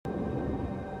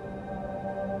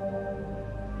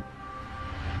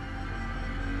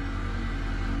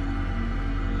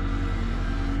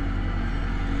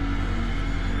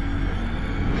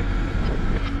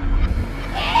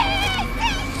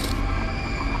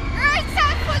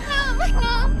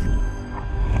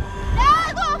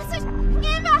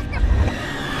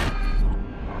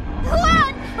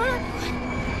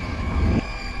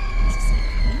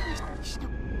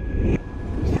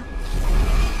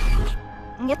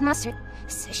mustard.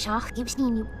 Sashach gives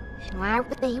you. Waar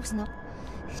with the use no.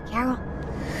 Carol.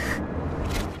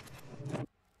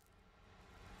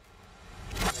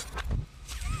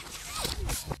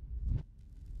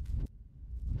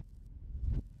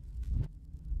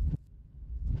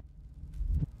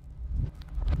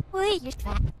 Wait, you're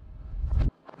fat.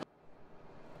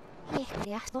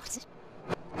 Ja, toch. Ik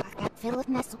heb veel het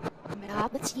nestel. Maar daar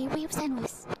het hier weer op zijn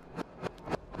was.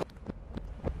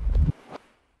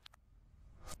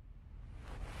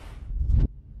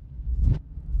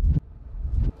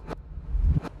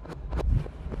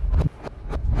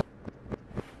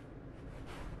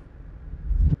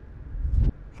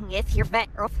 If you're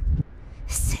better off,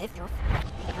 sit off.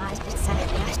 Ja, het is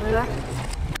echt leuk.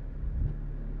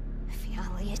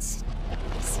 It's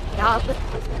stop it.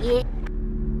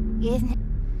 Isn't it?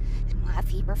 My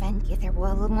fever vent get there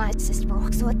well and what's this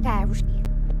rock so it dies.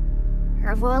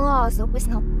 Her well also was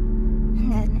no.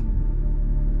 None.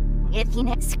 If you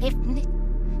next skipping it,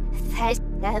 that's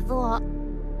the law.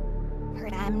 Her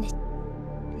damn it.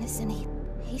 Listen,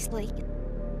 he's like it.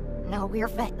 No, we're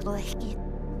vet like it.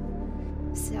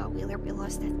 So we'll be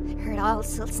lost at her all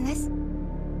siltness.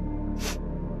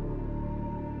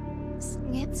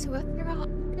 It's what they're all.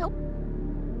 Nope.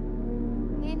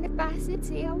 In the basket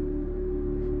tail.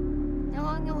 No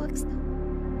longer looks no.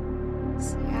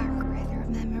 See, I rather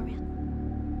remember it.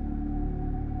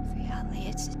 For all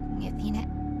it's getting it.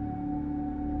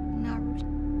 No.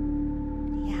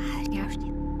 Yeah, I doubt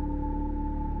it.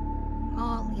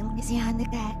 All young is on the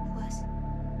guy was.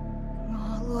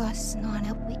 All lost, non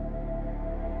help me.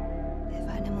 If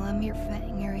I don't want your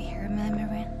finger,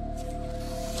 remember it.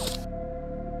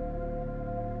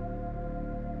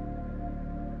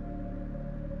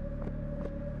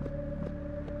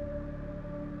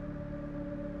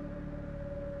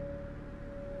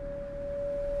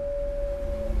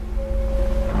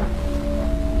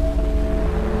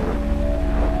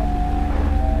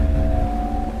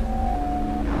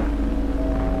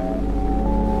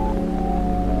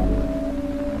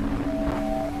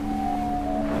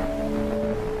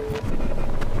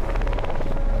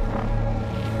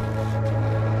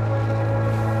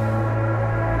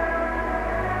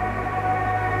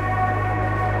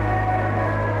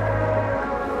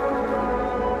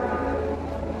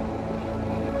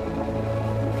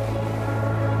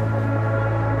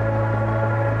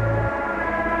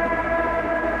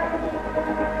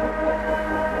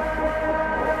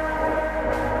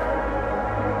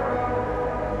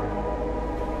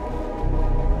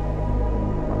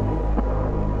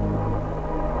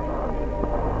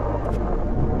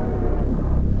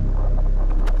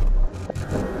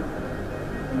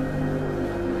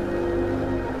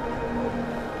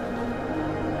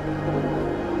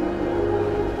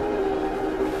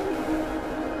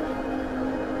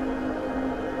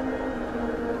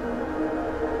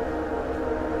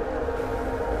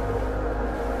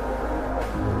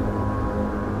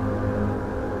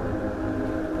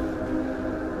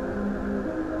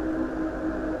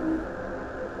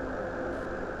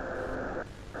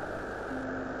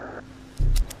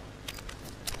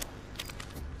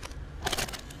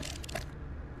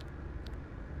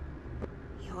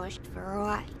 For a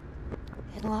while,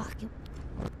 and lock him.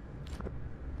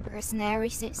 Mercenary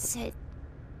sit.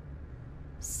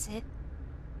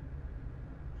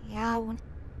 Yeah, when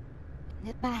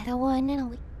the battle one and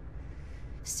only.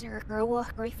 Circle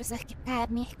walk right for second pad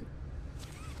me.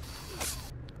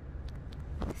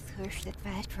 Thirst that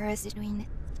fast for us between it.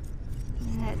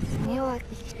 That's new like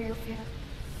the true feel.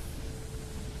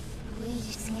 We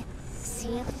just get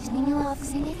see it, new off,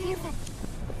 sing it here, but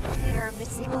there, but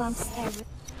see what I'm scared.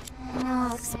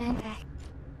 No, stand back.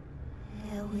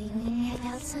 We need to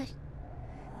outside.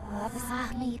 What was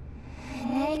that me?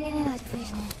 Negative not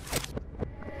vision.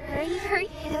 Hurry.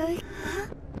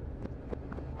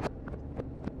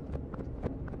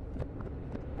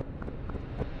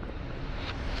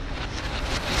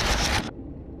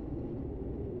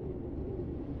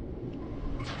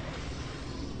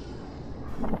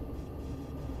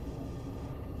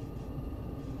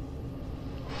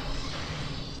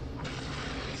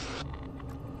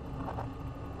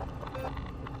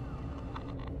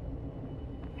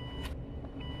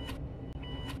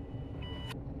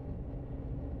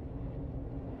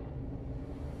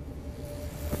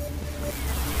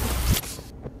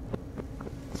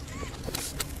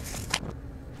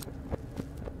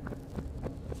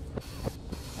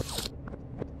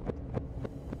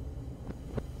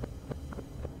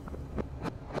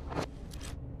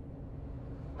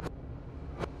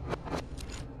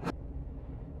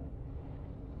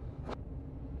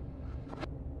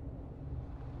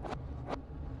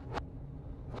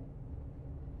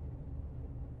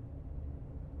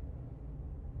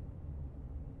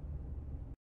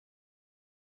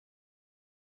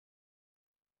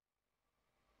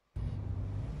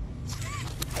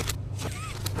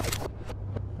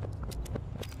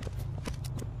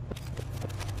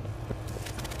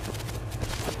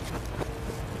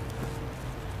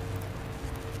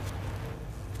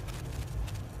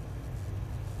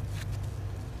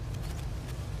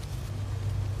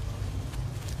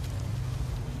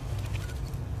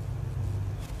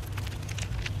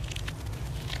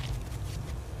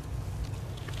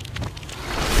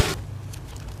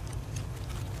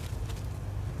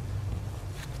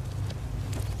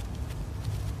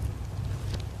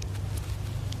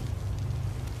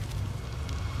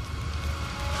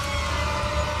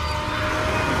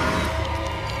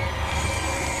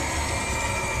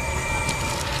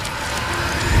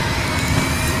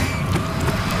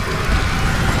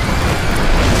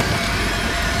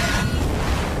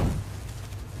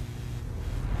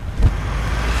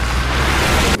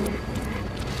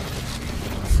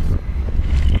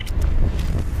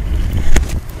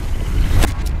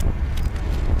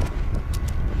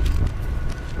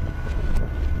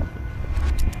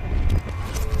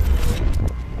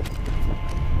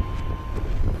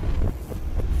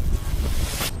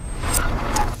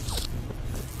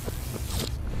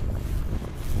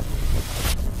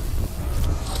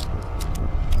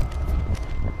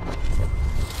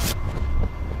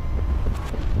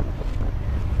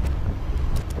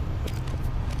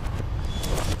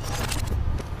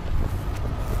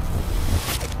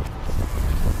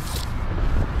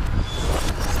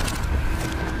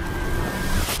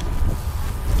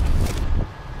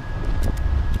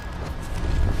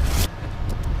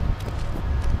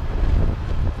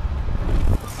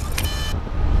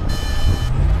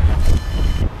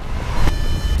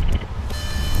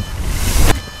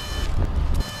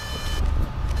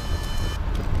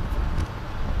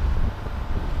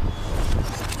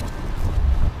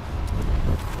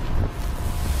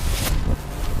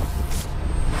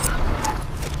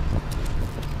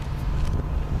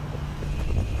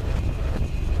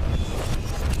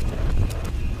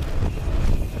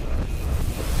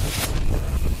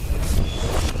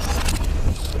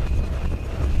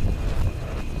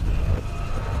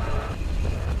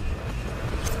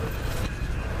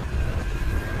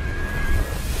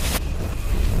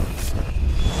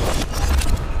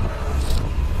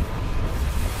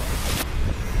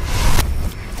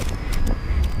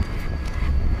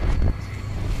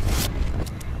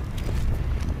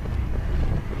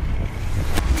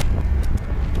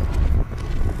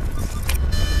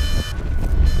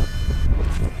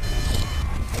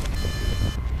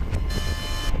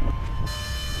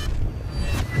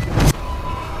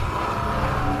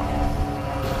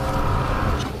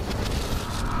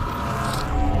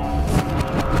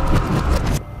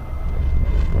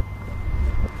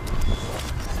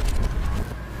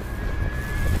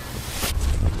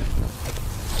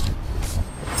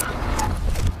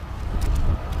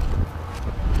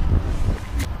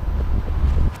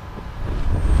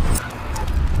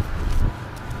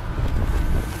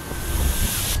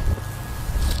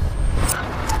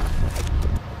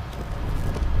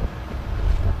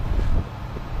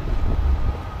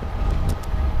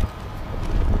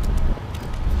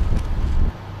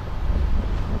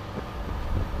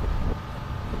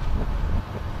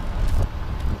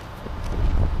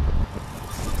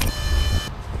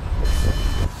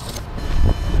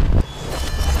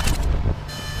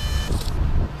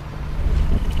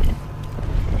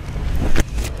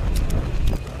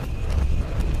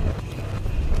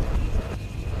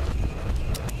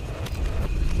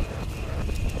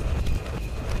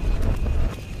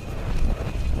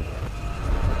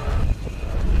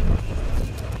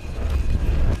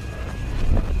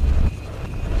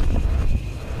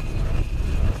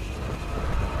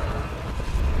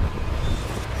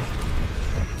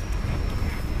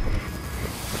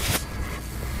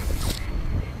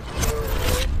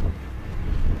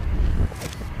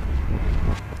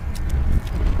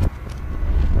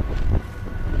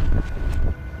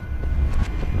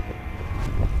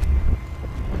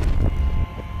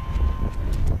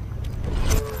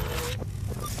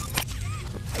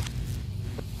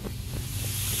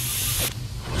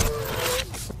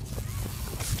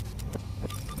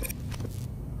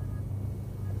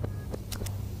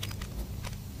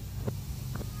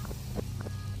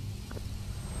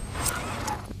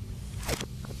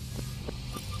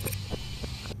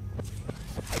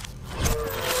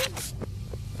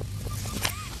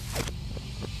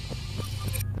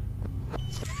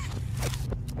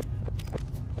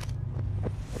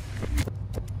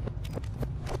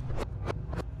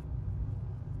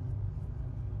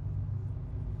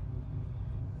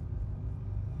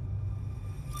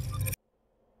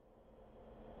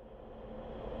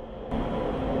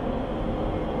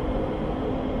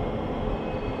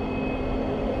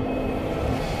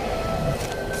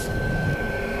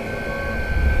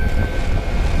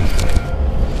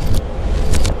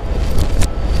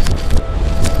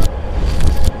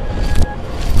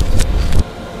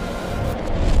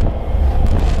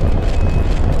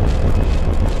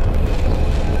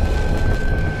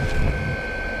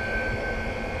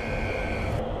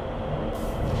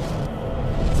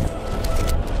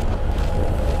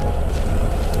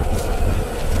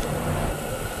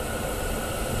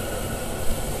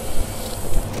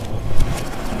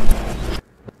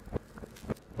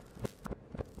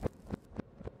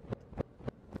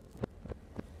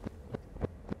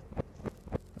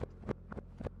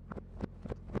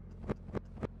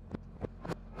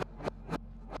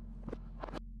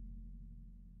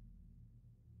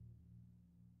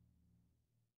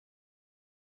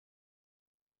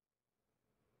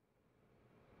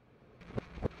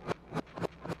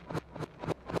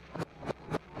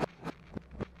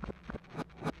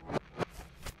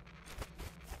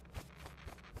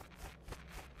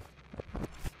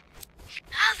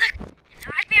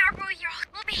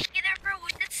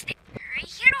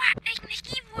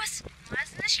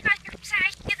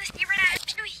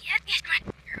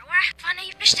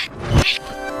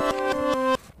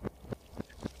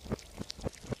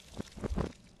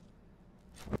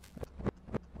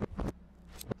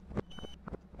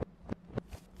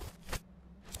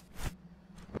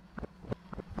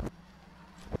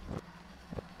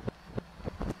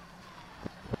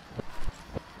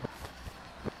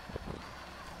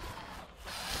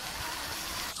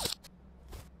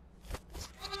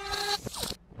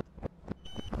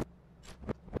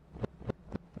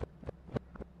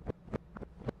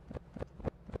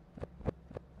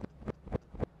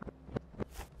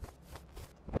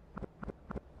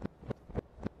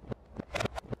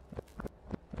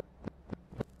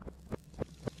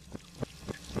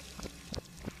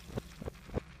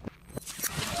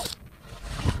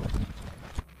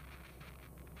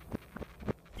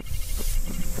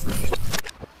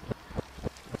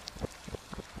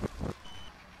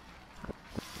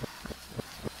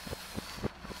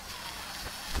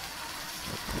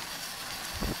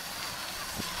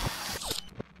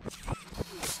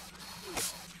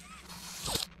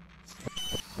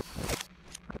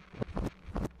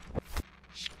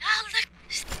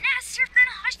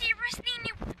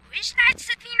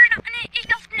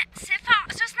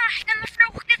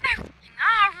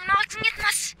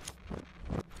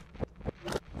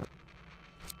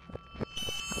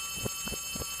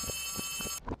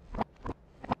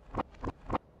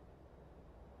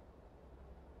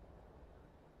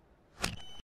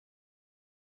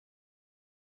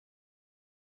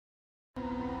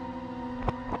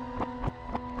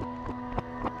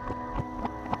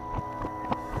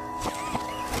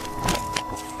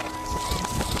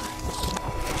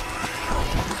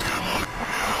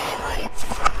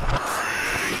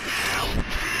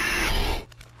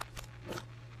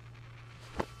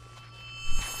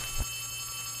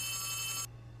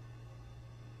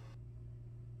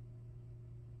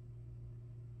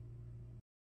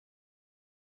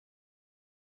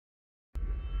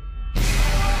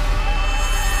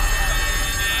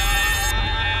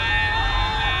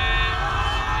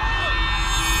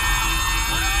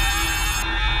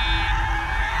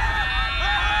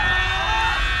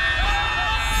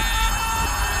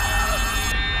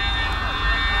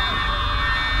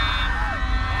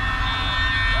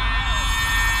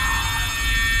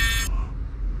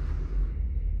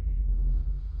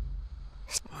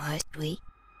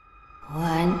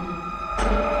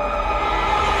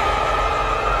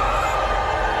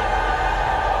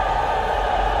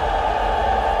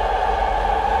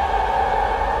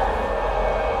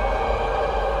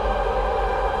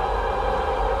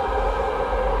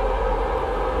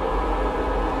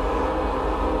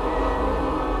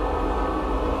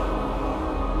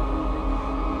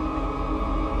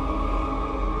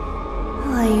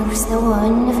 now's the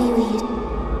one of you.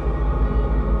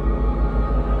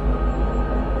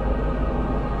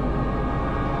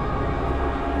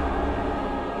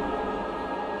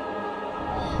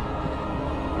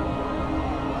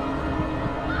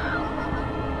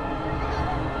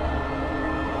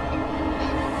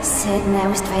 Said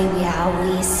now's the way we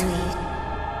always sweet.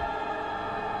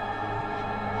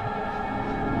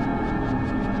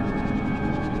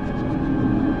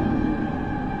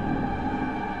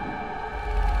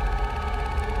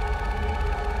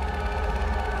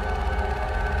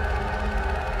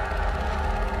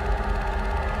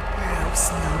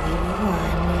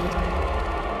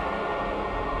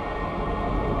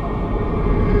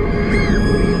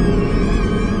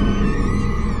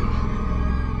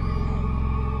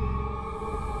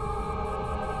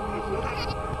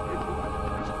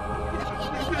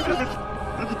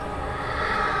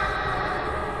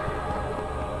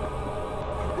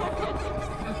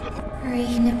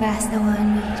 Reading the best the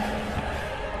one meet.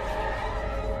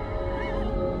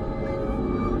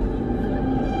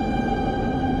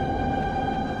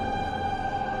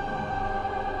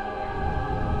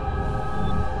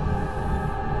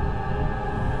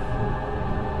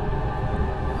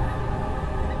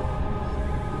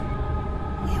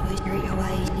 It was very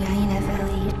away, I never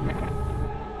lead.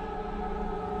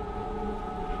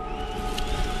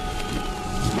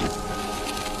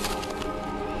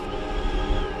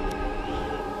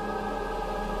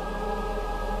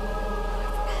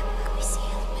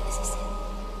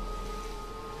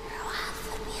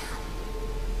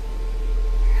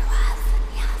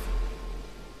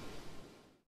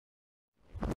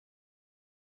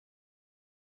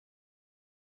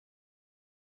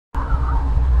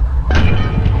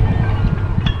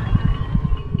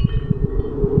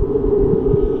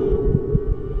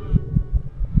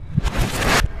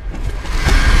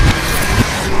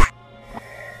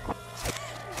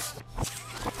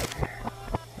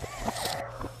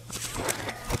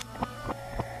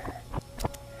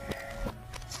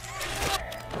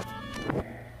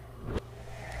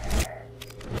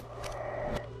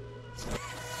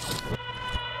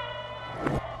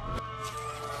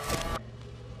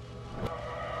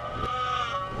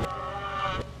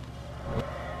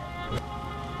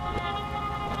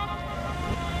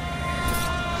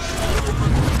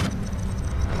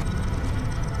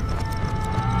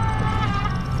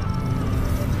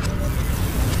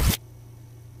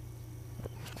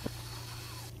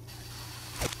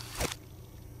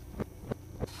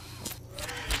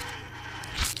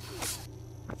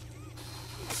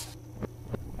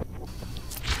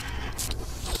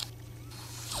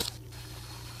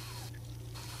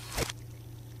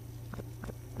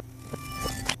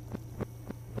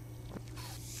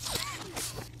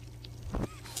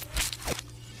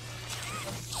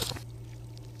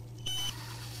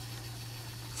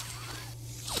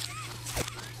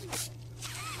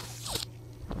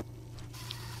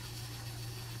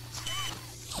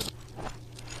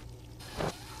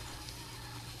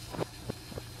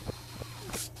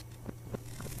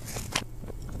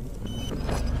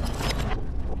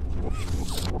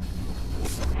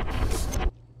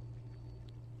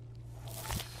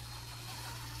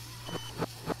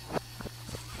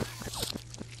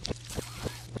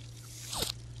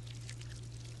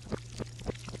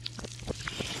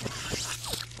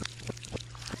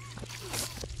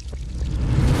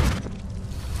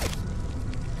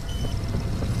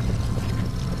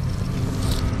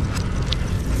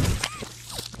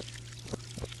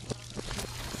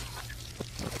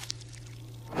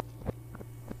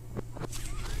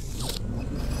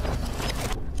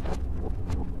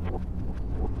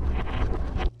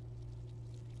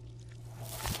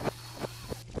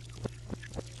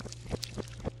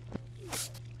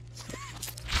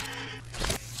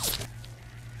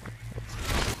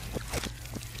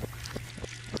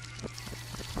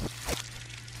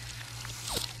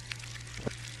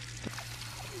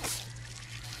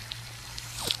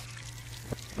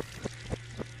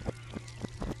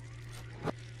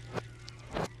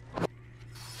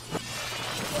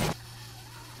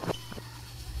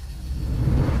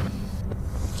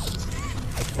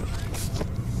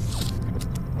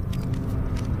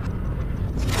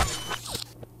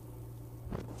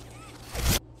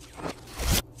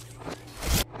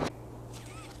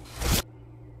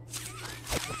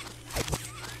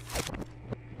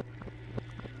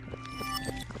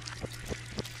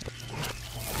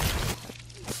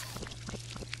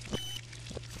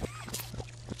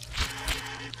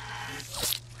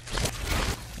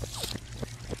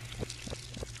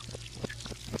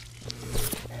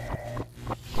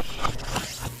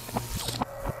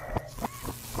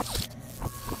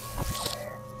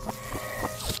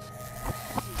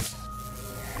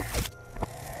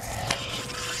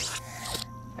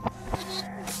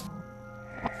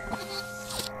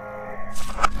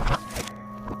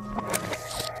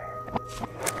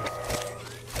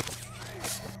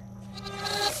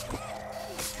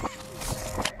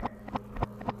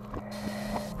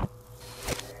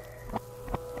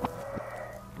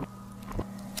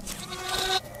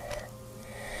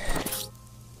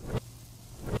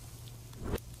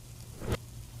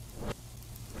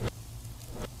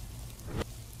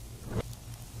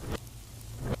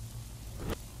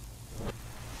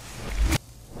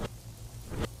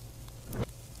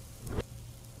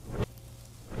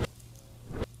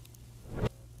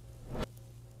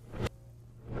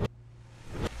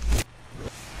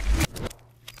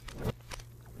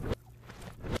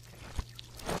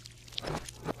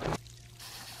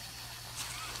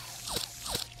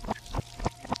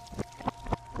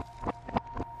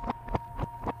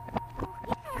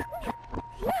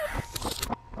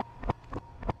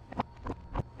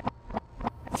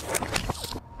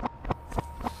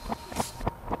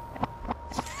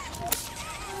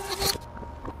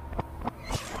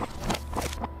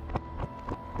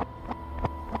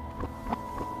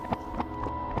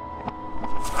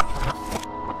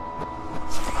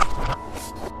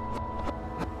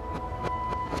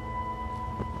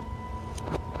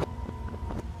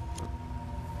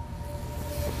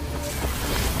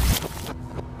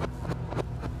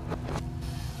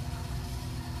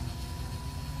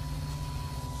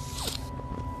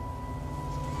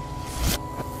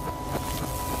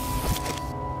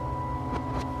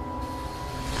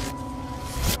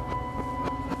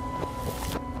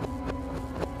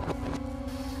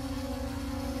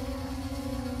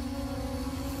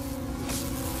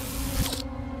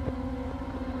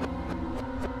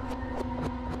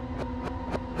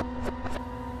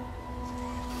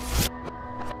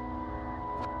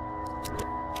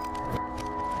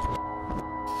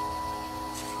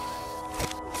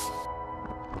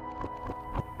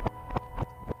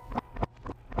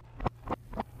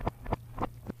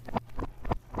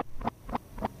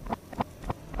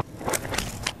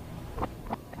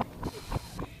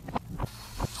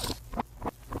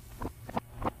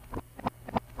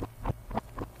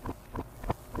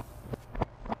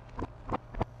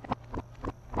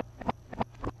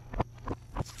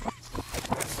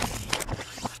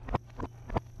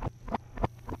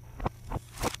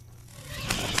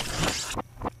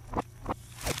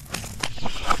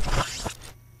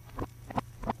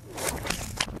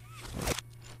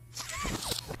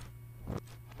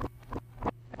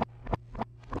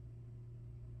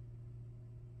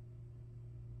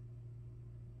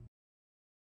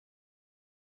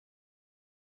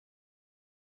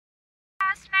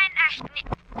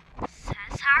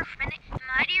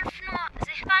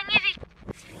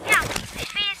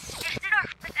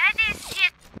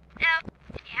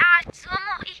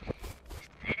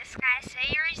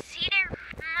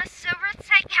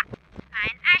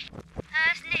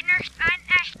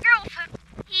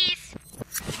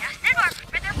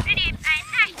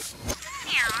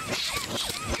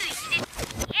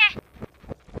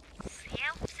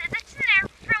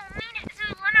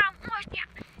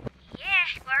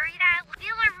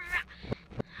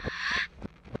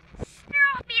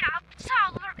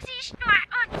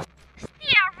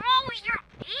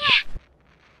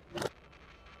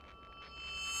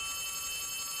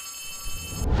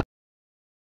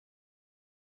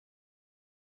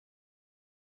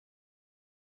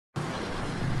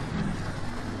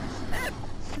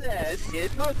 That's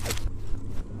it. Look.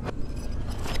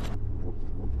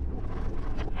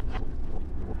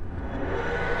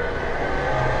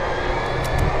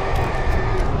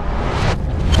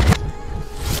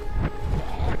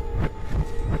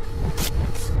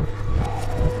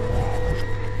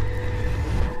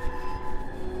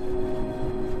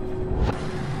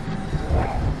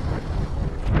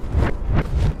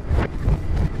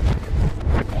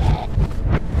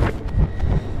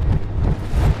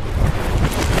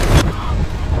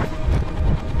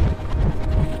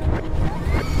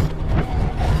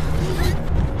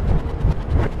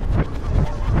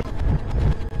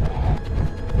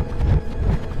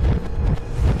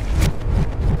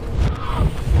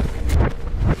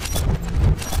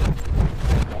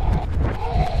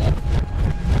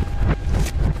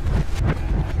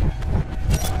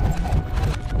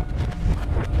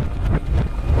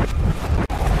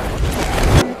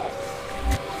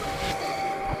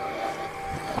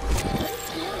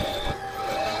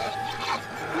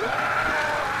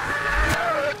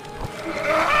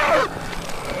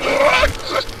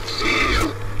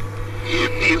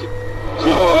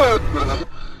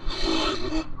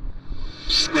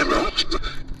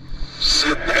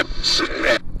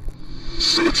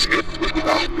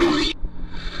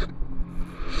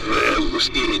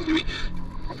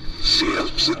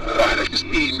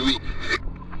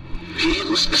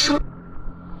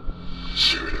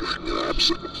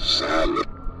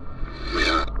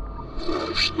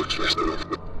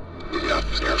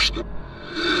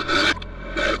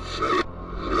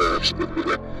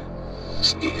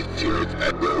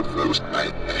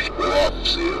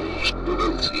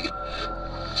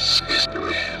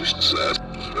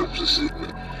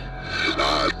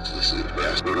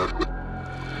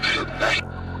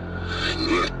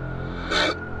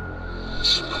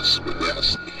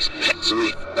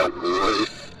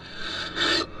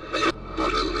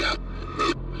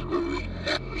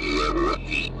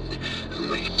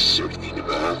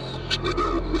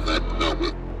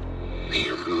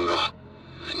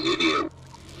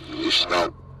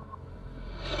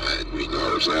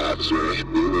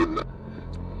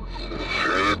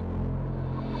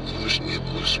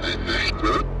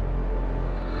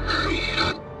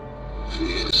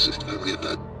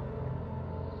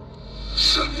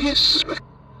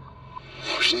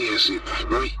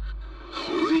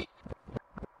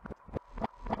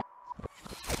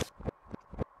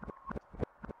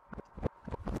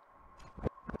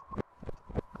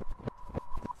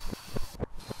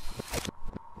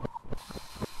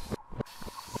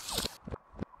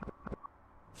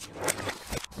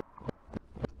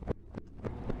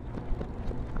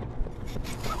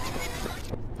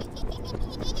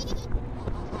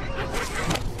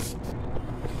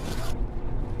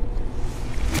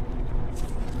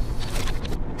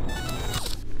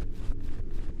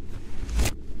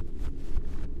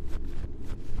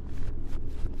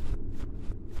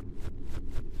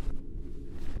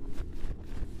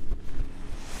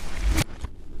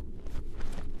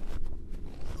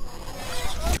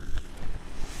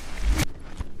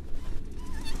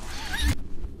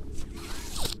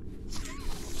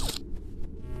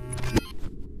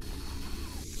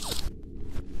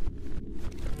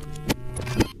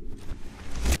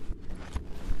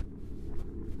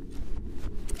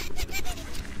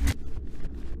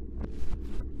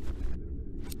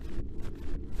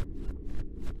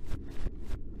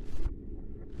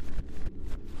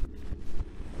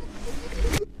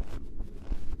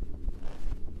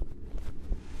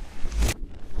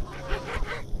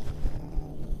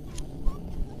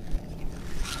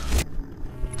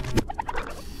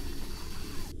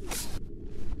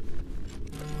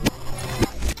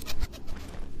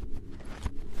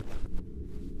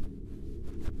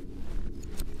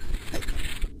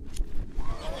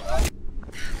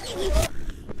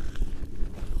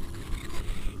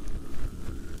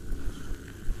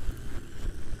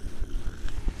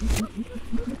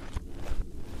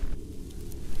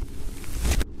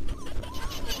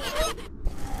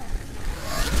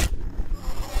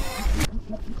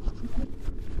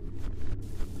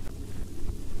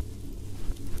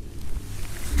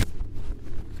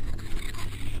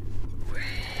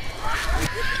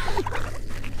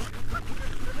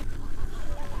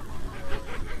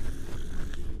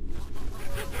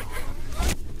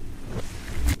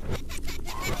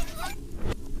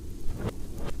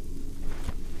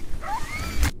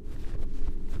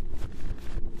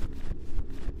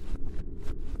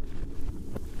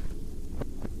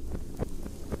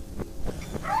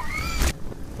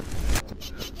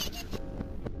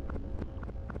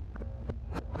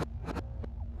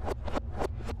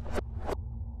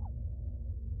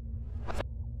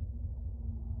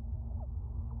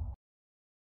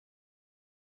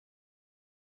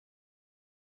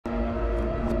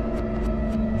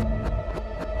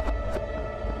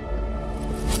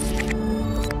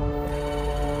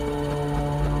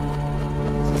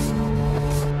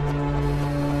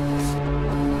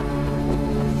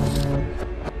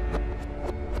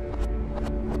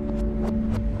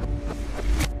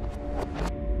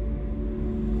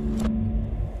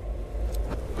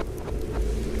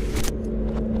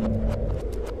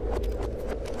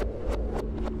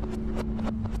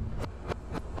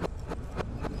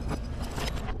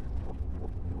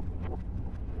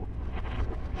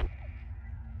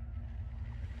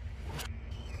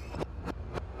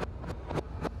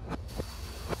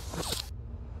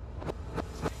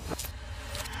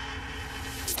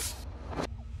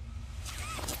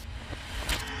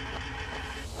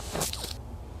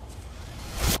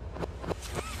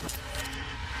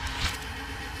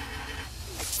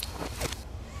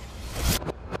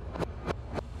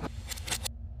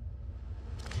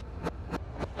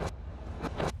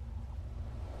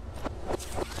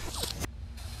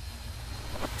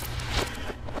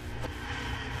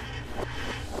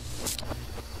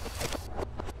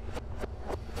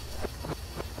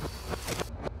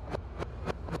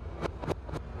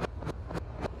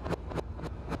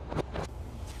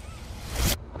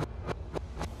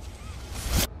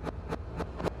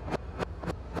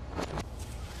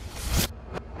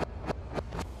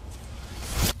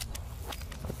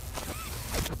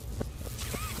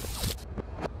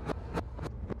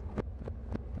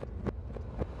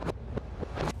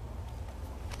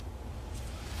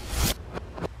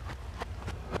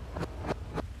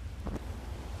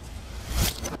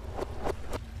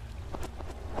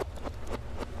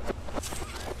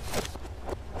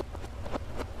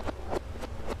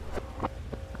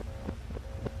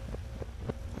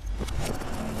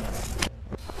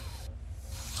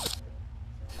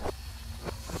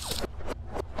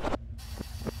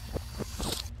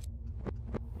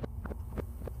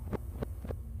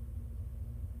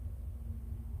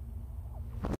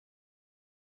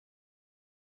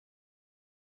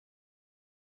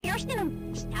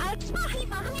 Rushden, stark smahi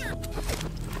mahnya.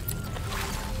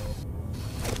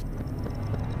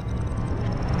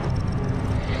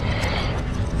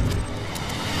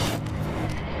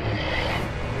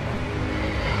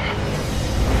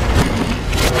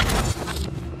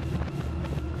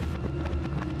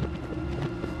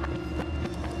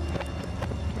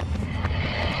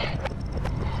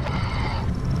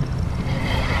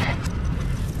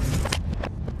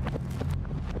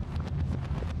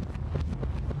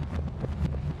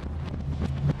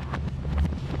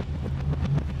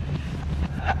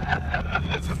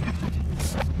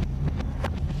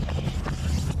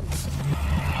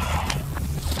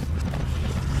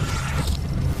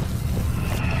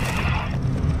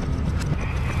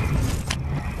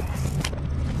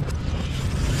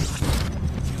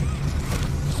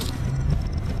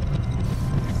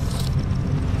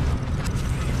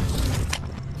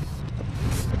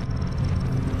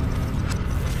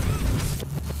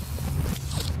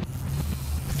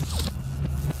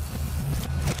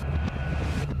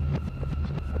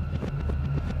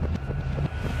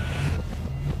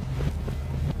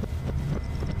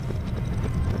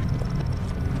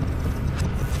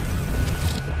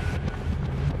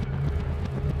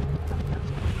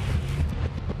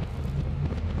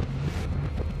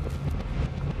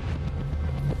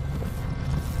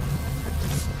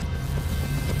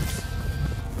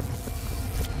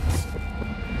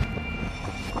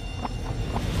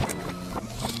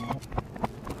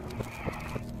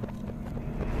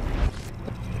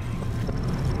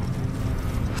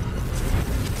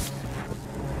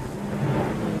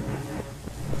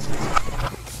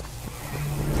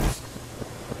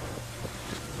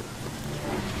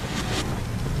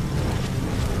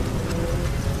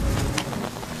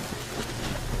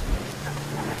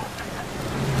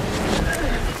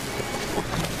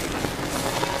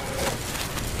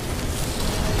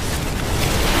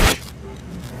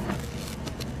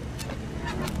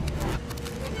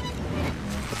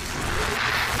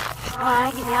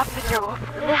 Up the door.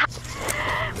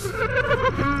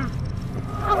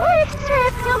 I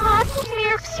strip the hot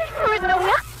clear for the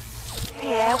way.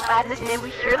 Yeah, why does it we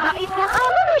sure that it's not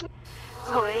all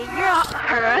so you're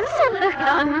her and the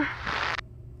gun.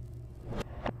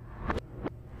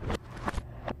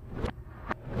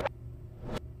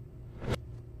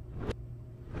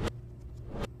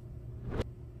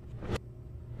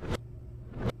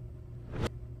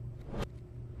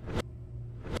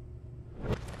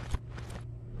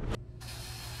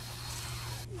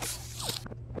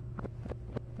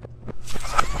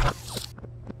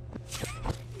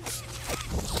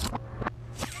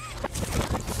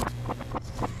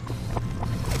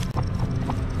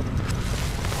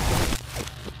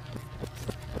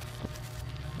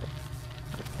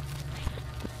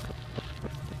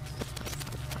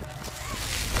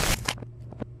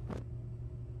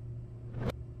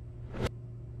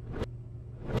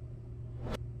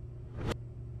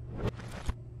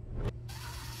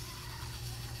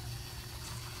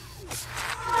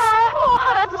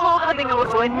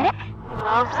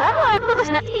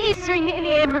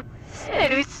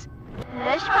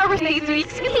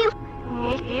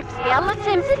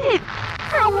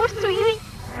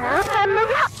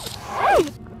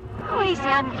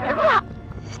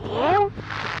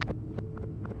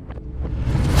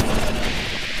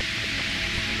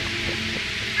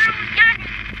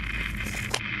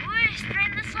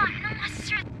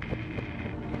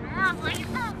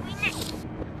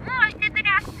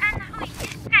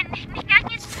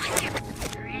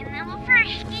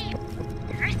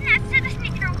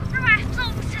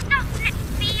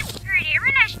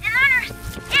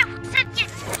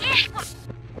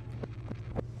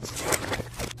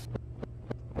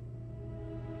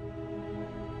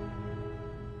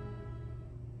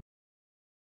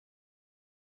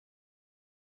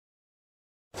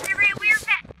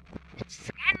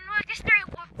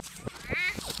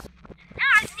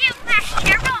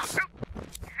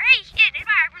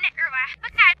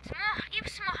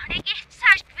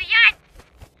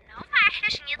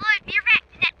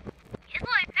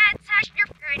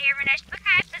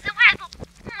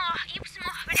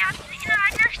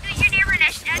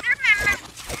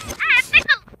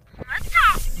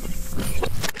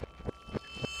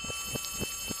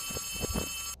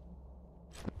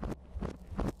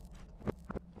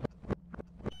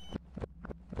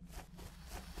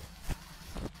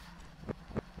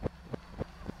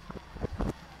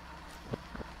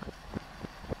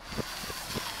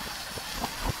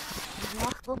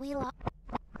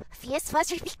 Was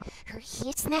her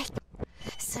heat snake.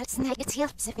 Such negative,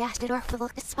 så värst det orkar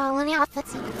lukta spalen I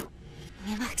outfits.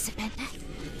 Min maximenta.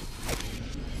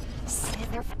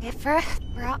 Sätter för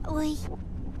broccoli.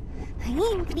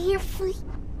 I'm carefully.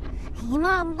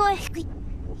 I'm likely.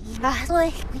 I'm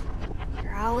likely.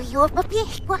 Rally up a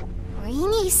bit. We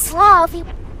need Slavy.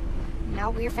 Now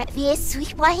we're at the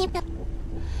sweet behind him.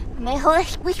 My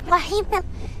heart was behind him.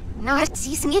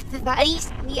 Nazis get the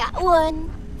bodies. Yeah, one.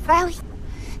 Valley.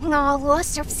 Now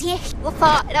lost of sea. We'll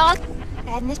fall out.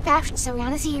 And this passion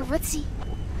surrounds here with sea.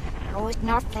 I was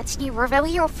not that's near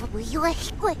very awfully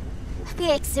likely.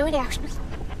 Big so it actually.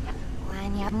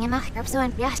 When you have me knocked up so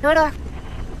and best order.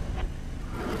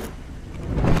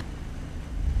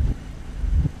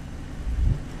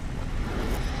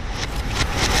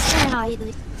 I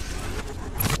do.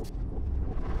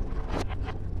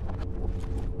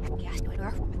 Best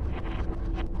order.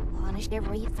 Punish their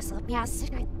reef for some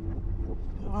yesterday.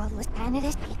 Well, let's kind of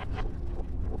this.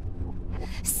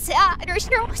 Sadder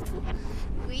stroked.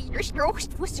 We're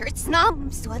stroked for certain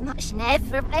snobs, so I'm not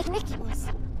never like Nicholas.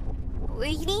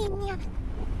 Waiting ya.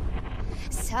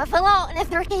 So for long, if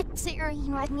they're hips, you're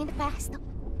in the past.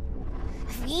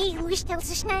 We wish tells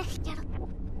a snack,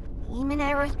 even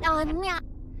I write on me.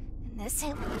 And that's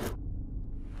it.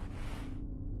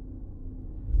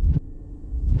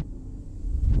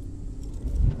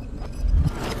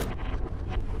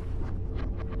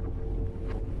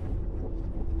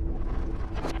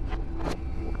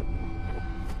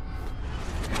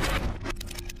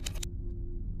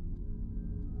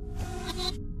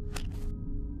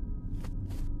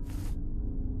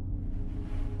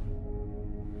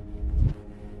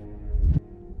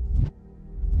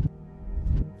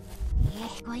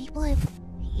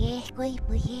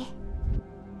 Yeah.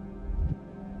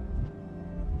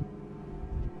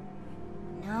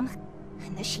 Nam,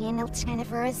 and the she notes kind of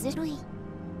for us this week.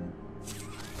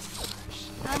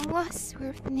 I'm was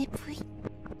worth niply.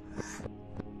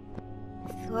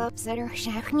 Thwups that are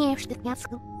shouting after the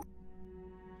school.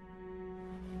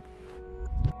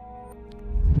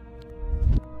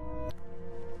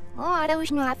 Oh, I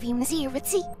was not famous here, but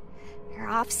see. Her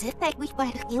opposite that we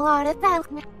buy a lot of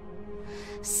balcony.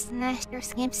 Snatched her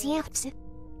skimpsy outfit.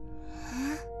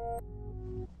 Huh?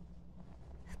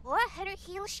 What had her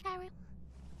heel shower?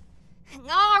 No,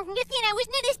 nothing I was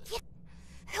noticed.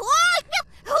 One!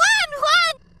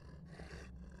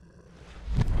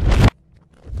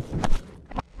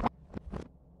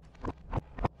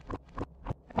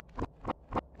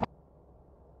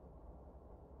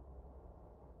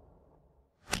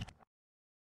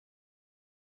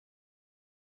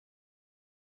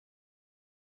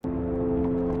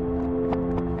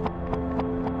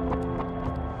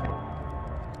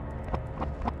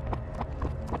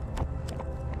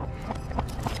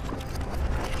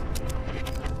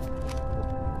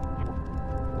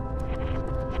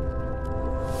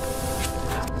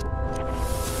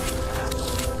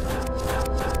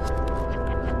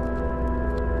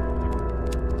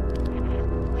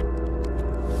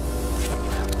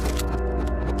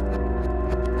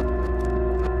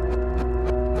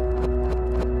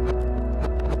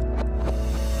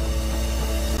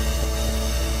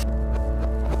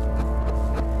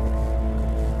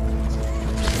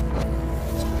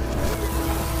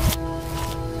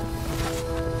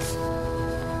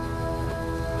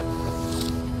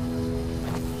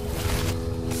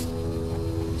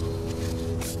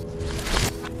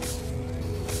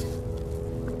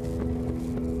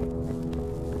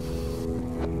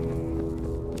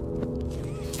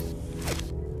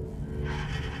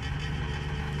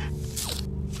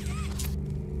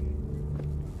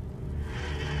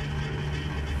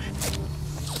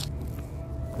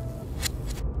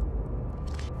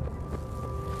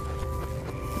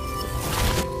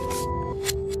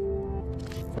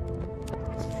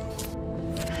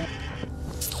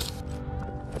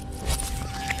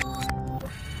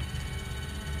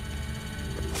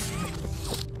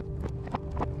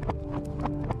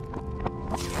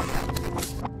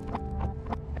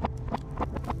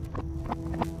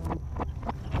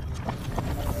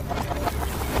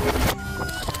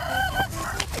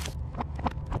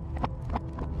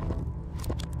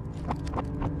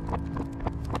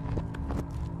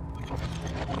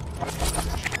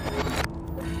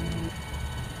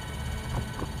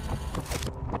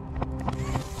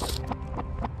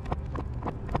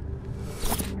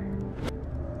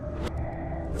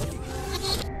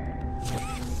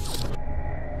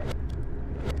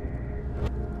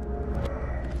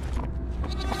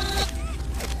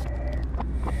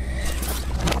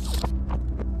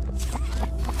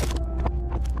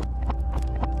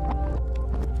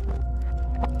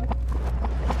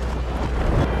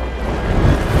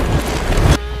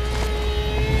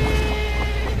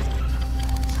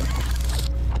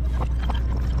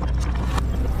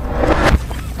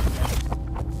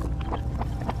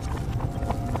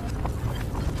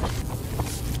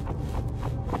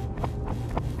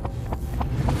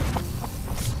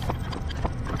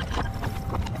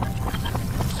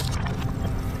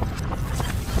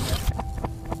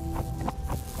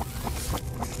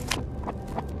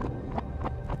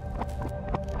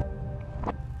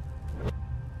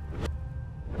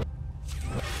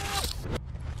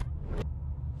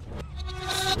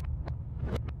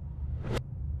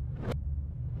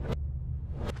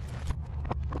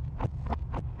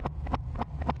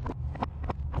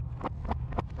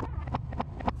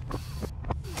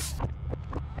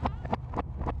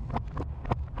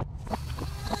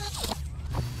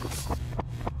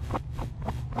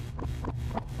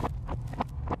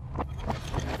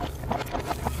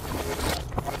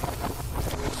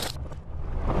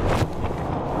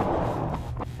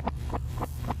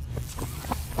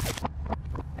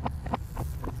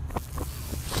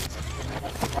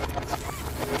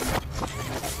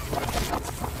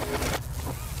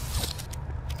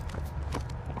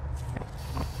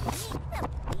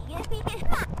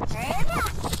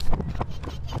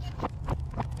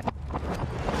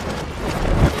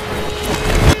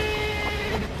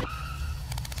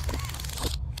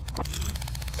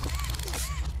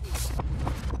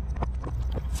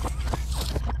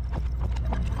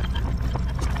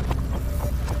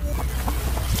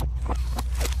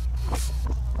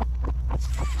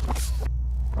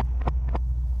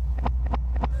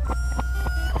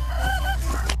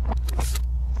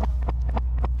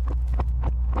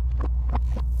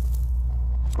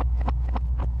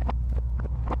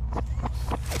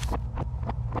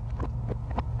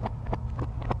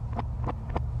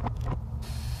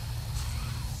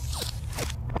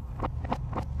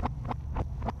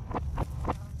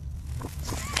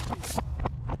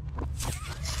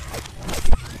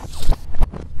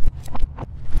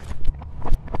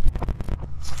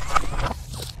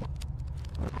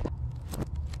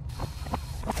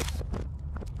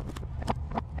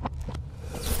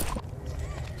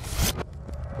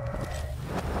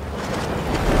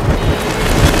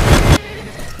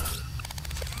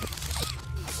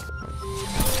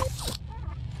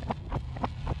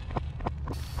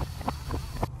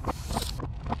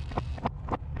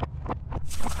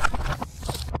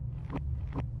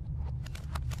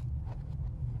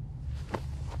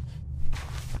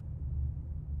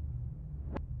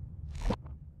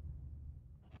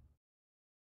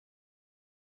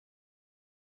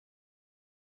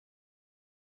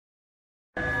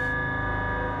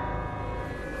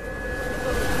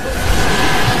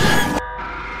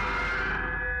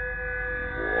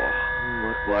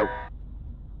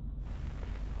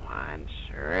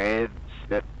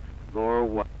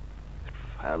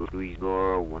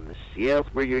 Deels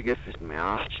where you get this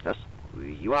match, that's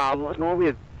you all was no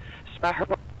with spare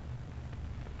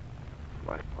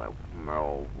what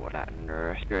mo what I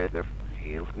nurse the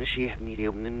heels and she have me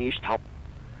open the niche top.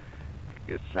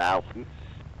 Get south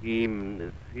steam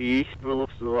the east will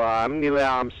so I'm the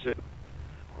arms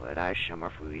what I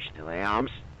shimmer for east the arms.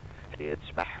 It's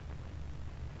spare.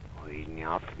 We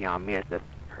now met the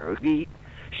pergy.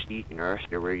 Steed nurse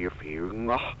where you're fearing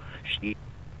steed.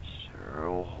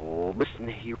 Oh, but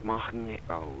hier machen is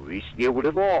die would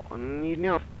have all and you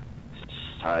know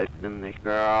side them the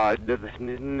god of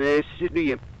the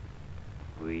city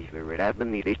we were at the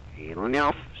need it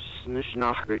enough snish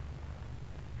nach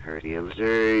her deals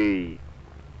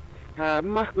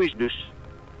mag was dus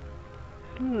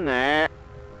nah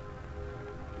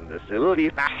the facility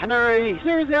bahner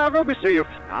there's ever be safe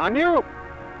on you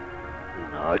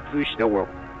not fish the world.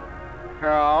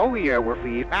 Oh, yeah, we're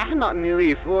free. I'm not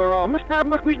nearly for must have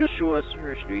my quiz to show us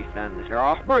her street and the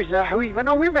off boys how even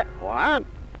know we've what?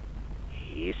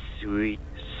 He's sweet,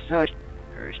 such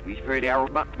her street for the hour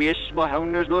but be a small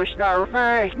there's no star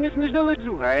fast, there's no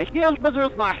little high, yes, but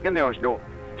there's not and there's no.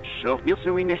 So feel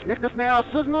so we next the snail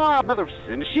says no, but there's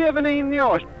in shiven in the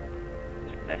ocean.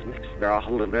 That's next there a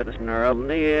little bit of snarl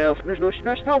nails, there's no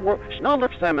stress how work, snarl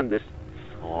of salmon this.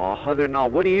 Oh, other now,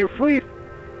 what are you free?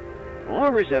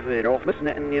 Or is it off with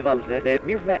net and the valve that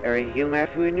new battery, he'll my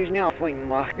food is now fine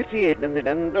market it and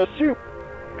the soup.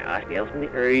 I feel from the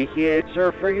early here,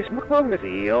 sir, for his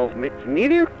McCognity, of mitts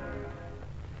neither.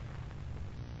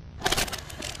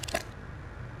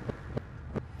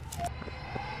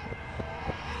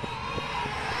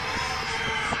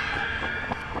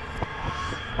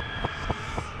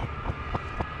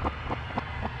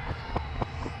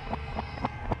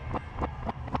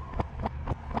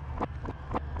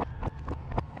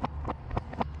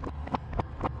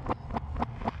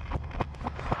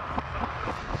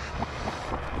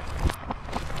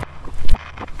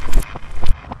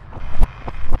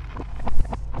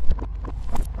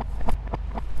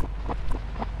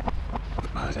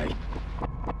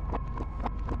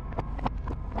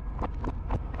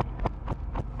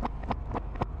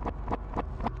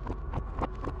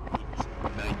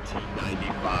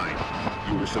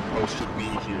 You were supposed to be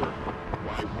here.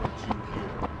 Why weren't you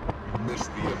here? You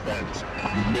missed the event.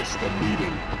 You missed the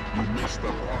meeting. You missed the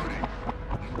party.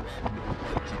 You have no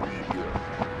right to be here.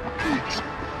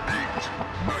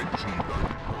 8/8/1995.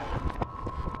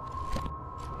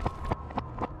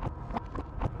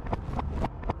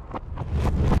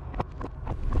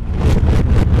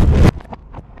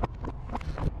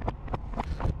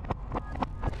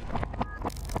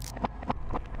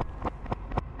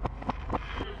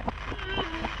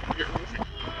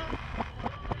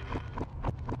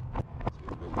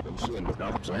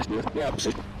 Yeah,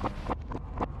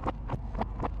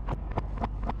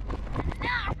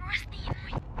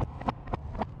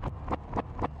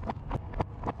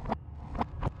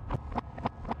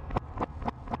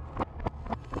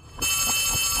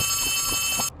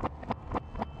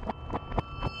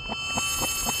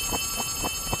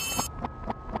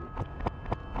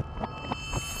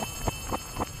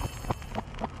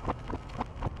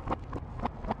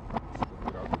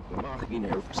 you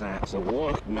know, so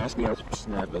walk, mask me out,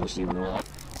 snap, and see no.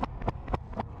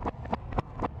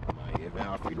 My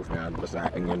about you found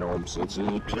beside and you know, since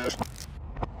it's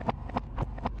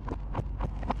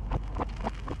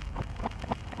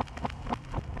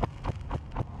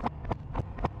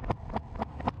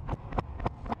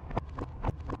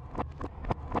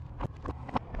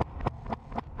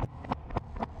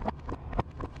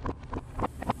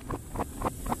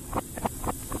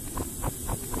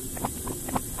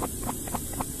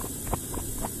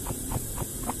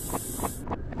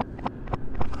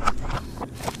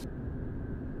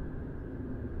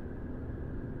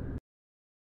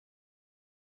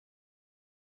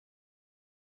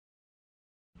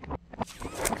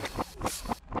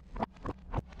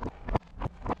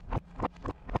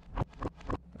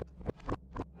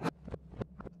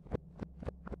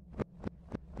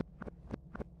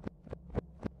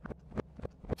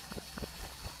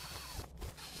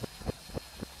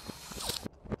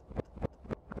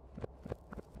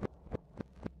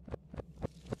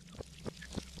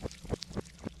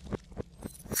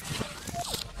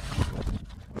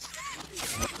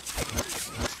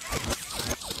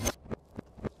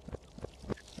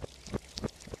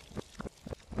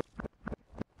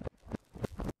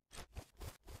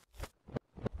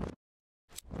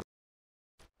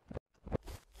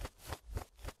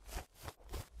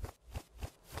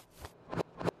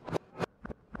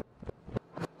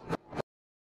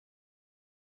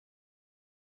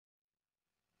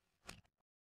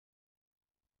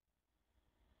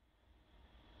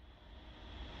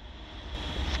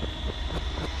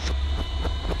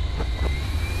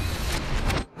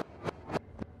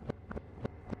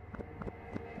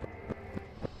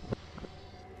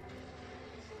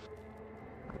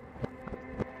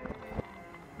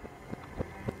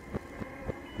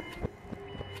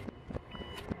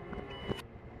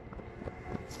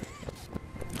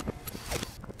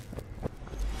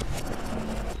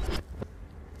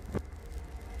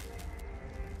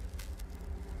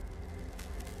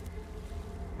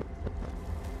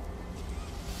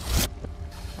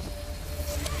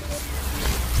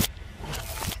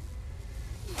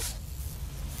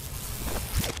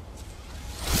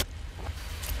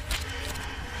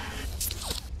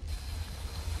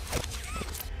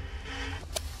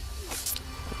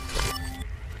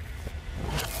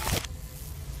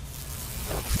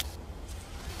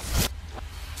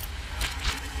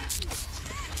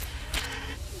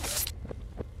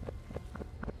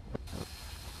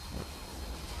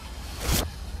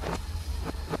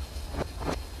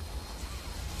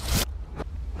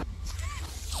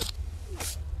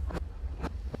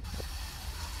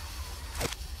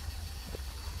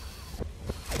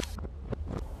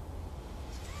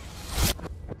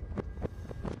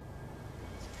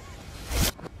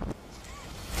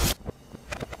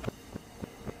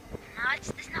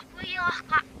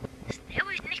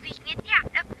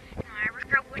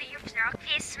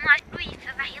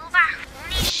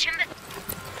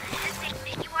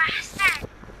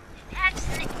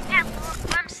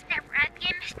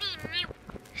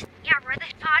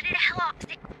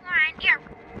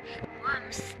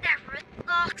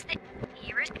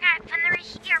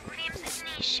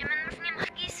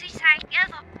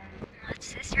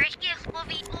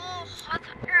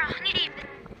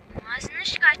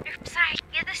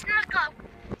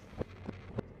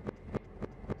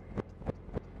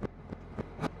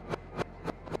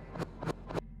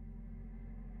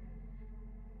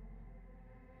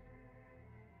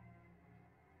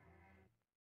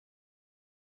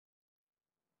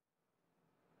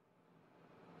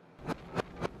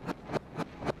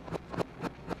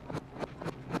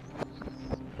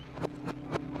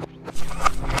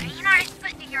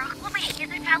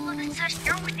tell the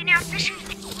sister within our fishing.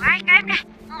 Like I'm not.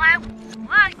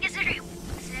 Well, is it?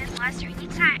 Said last week,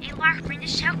 time a lark in the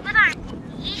shell with on.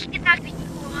 He get that big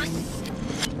was.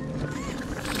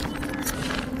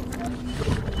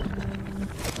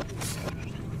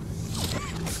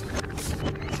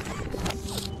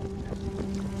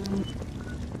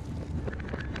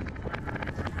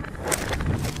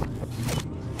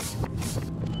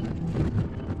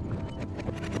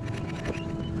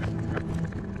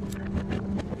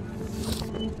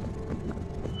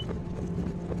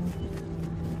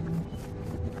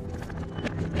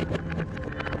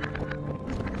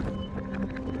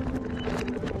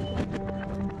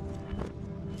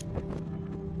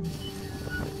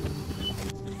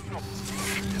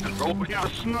 Op jouw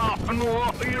snappen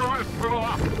hoor, hier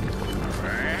uitvallen.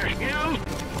 Rechtjes.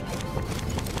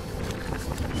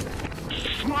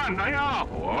 Slaan, nou ja,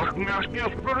 hoor, maar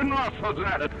eens voor een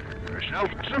afgezet.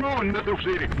 Zelfs zijn handen of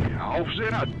zit ik. Of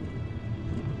zit het.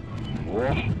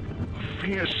 Oh,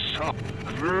 vissa,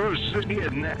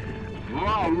 vrösiden.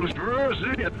 Valus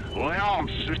vrösiden.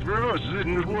 Lämses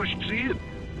vrösiden, vuositid.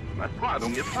 Men vad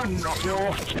om jag fannar jag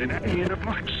ofta när en av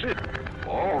maxet.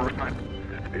 Året.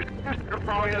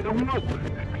 I don't know.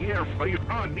 Here, for you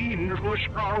can't need to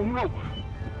strong no.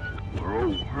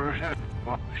 Bro, her head.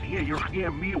 Here, you're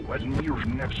here, me, was nears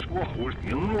next walk with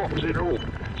you, looks it all.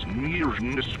 Nears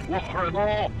in the squaw, the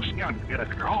ox, can't get a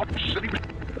drop, city.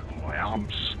 I'm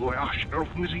slash,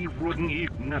 from the wooden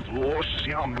eating that loss,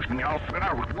 I'm with me off, and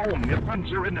I was going, your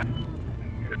pants are in it.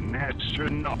 And that's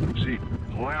enough, see,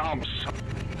 lambs.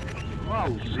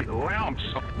 Well, see, lambs.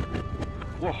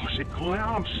 Oh, see,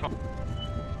 lambs.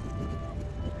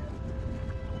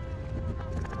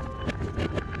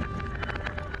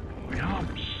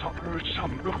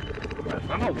 Some look,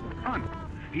 I know, on.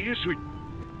 Here's we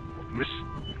Miss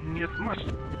Niet must.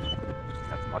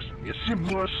 That must be a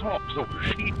similar sort, so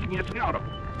she can get out of.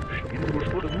 She was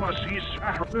good as must see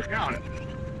the down.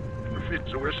 If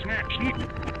it's a snack sheet,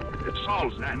 it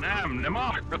solves that name, the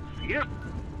mark, but yet,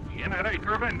 you know, they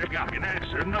prevent the guy, and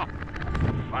answer no.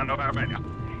 Find out how many.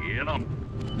 You know,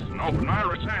 it's no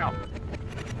virus out.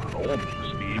 Oh,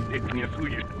 Steve, taking you through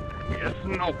you. Yes,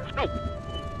 no.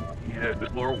 Yeah,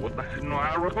 this Lord, what the hell, no,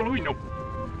 I reckon we know.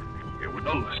 It would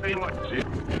all stay like this.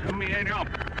 Come in, up.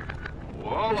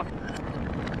 Well,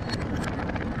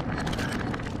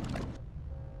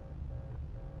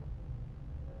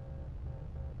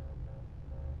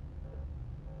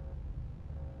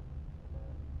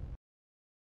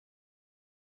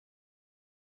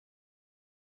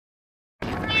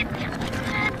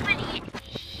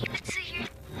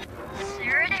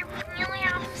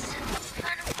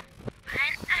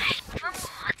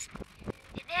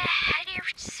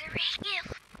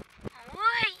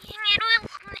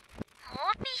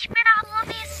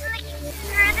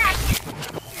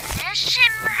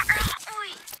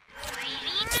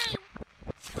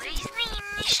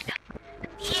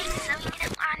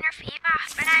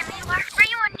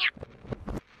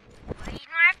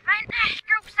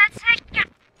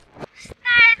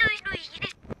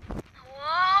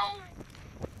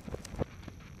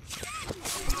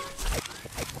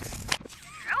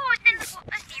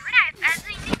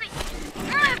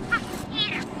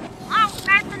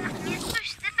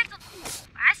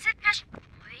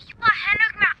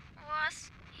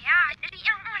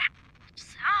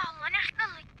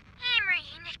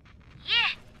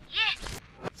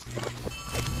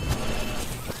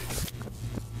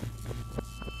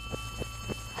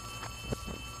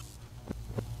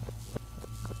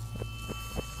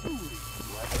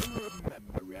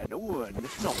 one.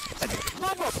 No,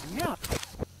 and